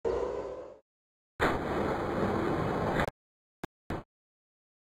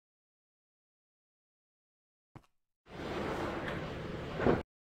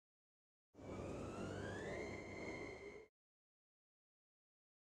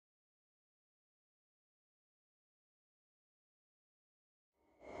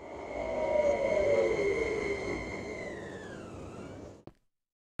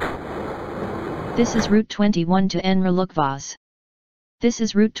This is Route 21 to Enerepal. This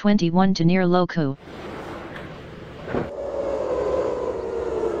is Route 21 to near Loku.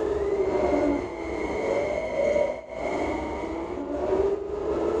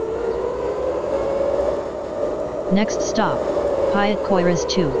 Next stop, Košyras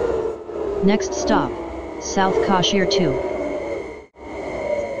 2. Next stop, South Coshire 2.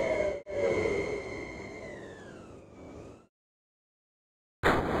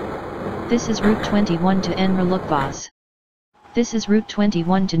 This is Route 21 to Enerepal. This is Route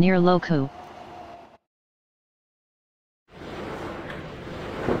 21 to near Loku.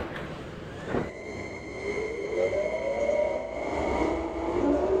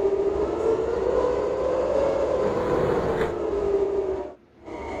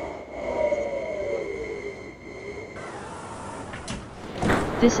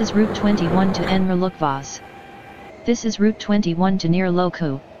 This is Route 21 to Enerepal. This is Route 21 to near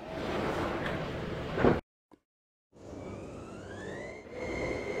Loku.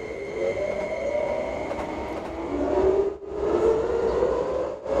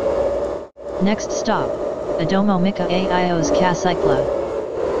 Next stop, Adomo Mickevičiaus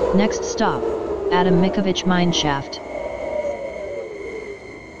kasykla. Next stop, Adomo Mickiewicz Mineshaft.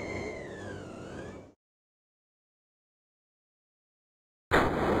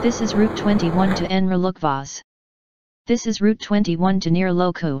 This is Route 21 to Enerepal. This is Route 21 to near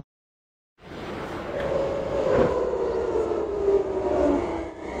Loku.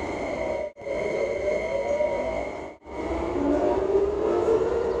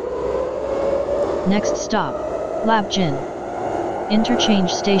 Next stop, Labugyne.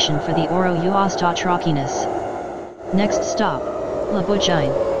 Interchange station for the Oro Uosto Traukinys. Next stop,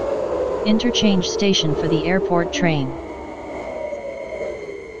 Labūgynė. Interchange station for the airport train.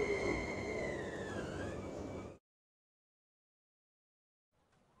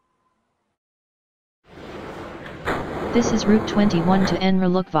 This is Route 21 to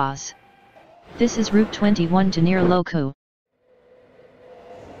Enerepal. This is Route 21 to near Loku.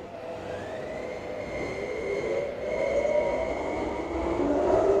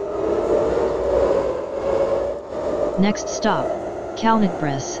 Next stop,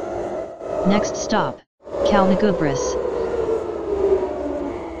 Kalnagūbris. Next stop, Kalnagūbris.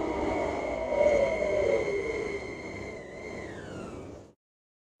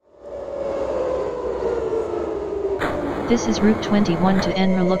 This is Route 21 to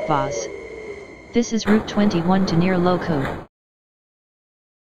Enerepal. This is Route 21 to near Loku.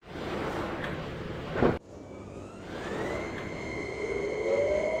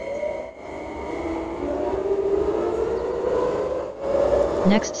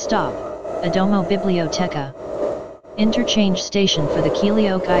 Next stop, Adomo biblioteka. Interchange station for the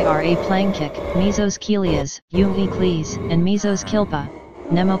Kalvalaukii Ra Plankik, Mizos Kilias, Uviklis, and Mizos Kilpa,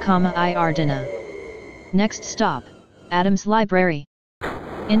 Nemokama Irdina. Next stop, Adams Library.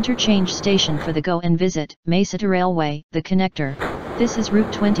 Interchange station for the Go and Visit, Meseta Railway, the connector. This is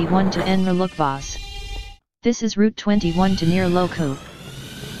Route 21 to Enerepal. This is Route 21 to near Loku.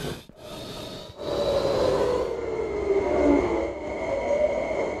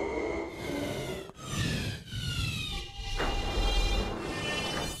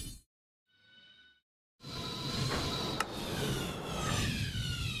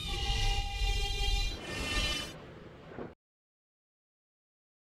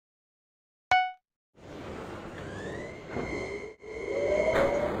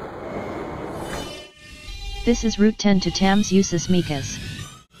 This is Route 10 to Tamsiusas Mikas.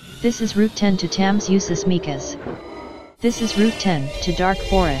 This is Route 10 to Tamsiusas Mikas. This is Route 10 to Dark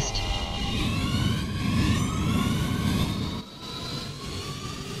Forest.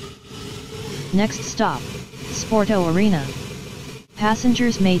 Next stop, Sporto Arena.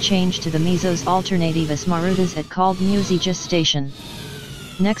 Passengers may change to the Mizos Alternativas Marutas at Kalnagūbris station.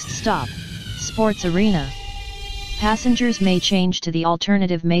 Next stop, Sports Arena. Passengers may change to the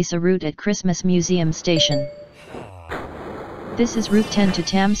alternative Mesa route at Christmas Museum station. This is Route 10 to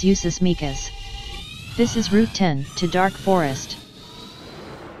Tamsiusas Mikas. This is Route 10 to Dark Forest.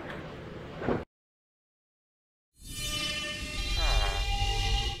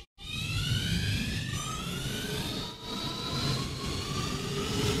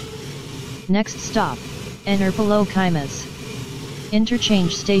 Next stop, Enerepalo kaimas.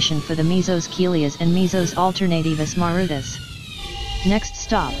 Interchange station for the Mizos Kilias and Mizos Alternativas Marutas. Next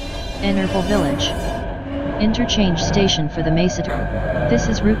stop, Enerepal Village. Interchange station for the Meseta. This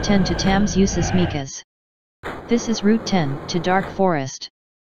is Route 10 to Tamsiusas Mikas. This is Route 10 to Dark Forest.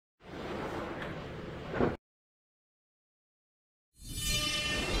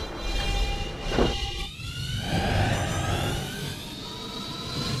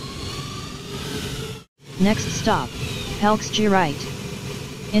 Next stop, Pelkės giraitė.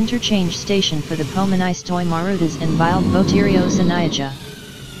 Interchange station for the Pomenystoj Marutas and Wild Botyrios Anaija.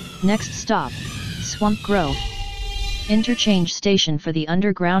 Next stop, Swamp Grove. Interchange station for the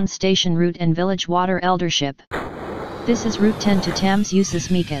underground station route and village water eldership. This is Route 10 to Tams Usis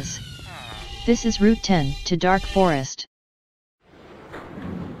Mikas. This is Route 10 to Dark Forest.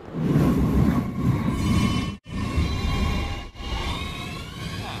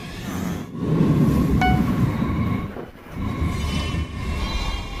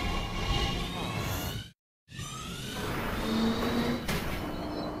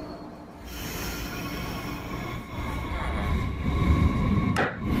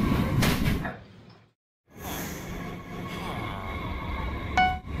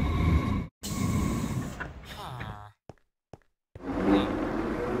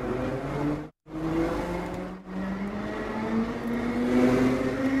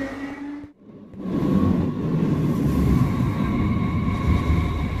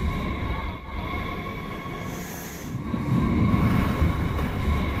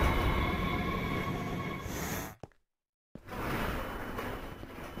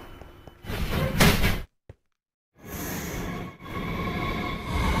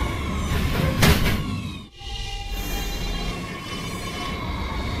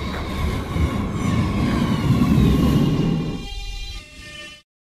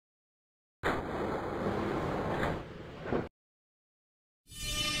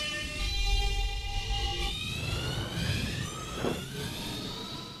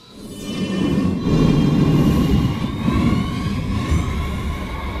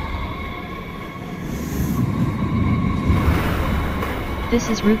 This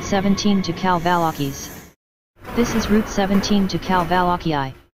is Route 17 to Kalvalaukii. This is Route 17 to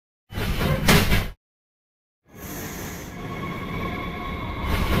Kalvalaukii.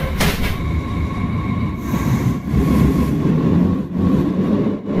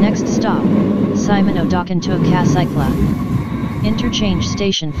 Next stop, Simono Daukanto kasykla. Interchange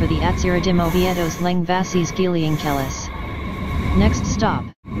station for the Atsiradimo Vietos Lengvasis Giliankelis. Next stop,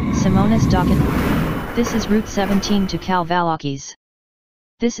 Simonas Daukanto. This is Route 17 to Kalvalaukii.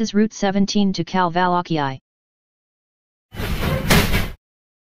 This is Route 17 to Kalvalaukii.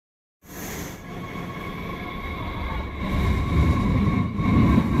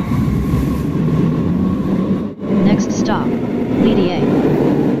 Next stop, Liedžiai.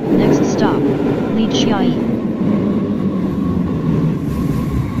 Next stop, Liedžiai.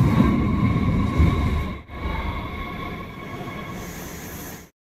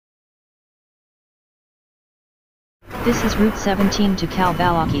 This is Route 17 to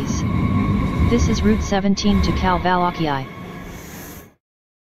Kalvalaukii. This is Route 17 to Kalvalaukii.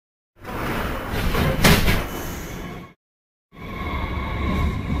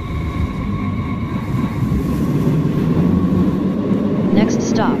 Next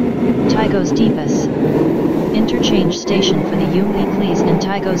stop, Taigos Depot. Interchange station for the Mickiewicz and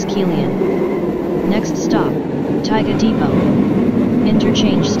Taigos Kilian. Next stop, Taiga Depot.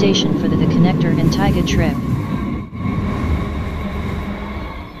 Interchange station for the connector and Taiga trip.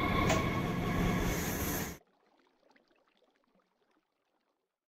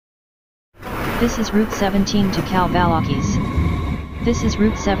 This is Route 17 to Kalvalaukii. This is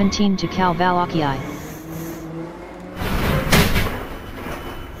Route 17 to Kalvalaukii.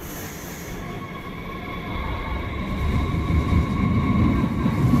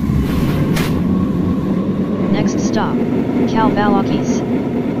 Next stop,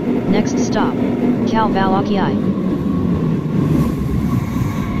 Kalvalaukii. Next stop, Kalvalaukii.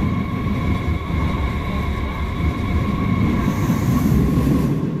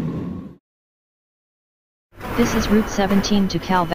 This is Route 17 to Kalvalaukii.